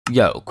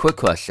Yo, quick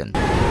question.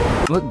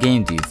 What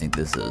game do you think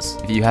this is?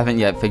 If you haven't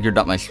yet figured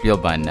out my spiel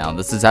by now,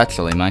 this is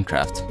actually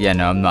Minecraft. Yeah,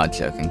 no, I'm not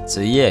joking.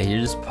 So yeah,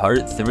 here's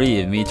part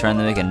 3 of me trying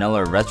to make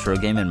another retro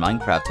game in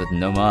Minecraft with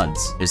no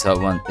mods. Here's how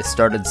it went. It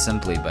started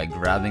simply by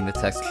grabbing the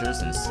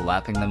textures and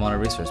slapping them on a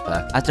resource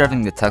pack. After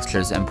having the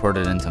textures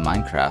imported into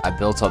Minecraft, I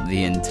built up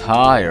the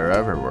entire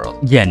overworld.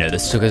 Yeah, no,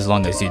 this took as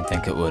long as you'd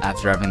think it would.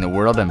 After having the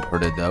world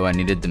imported though, I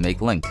needed to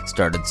make Link.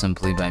 Started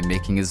simply by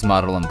making his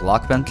model in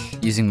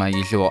Blockbench, using my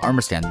usual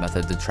armor stand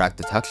method to track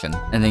detection,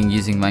 and then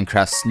using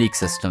Minecraft's sneak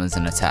system as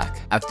an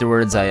attack.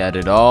 Afterwards, I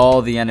added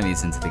all the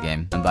enemies into the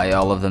game, and by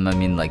all of them I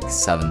mean like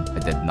 7. I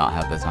did not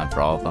have the time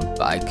for all of them,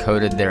 but I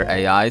coded their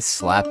AI,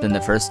 slapped in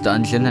the first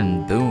dungeon,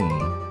 and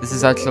boom. This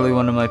is actually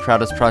one of my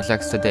proudest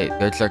projects to date.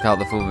 Go check out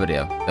the full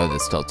video. Though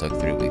this still took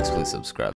 3 weeks, please subscribe.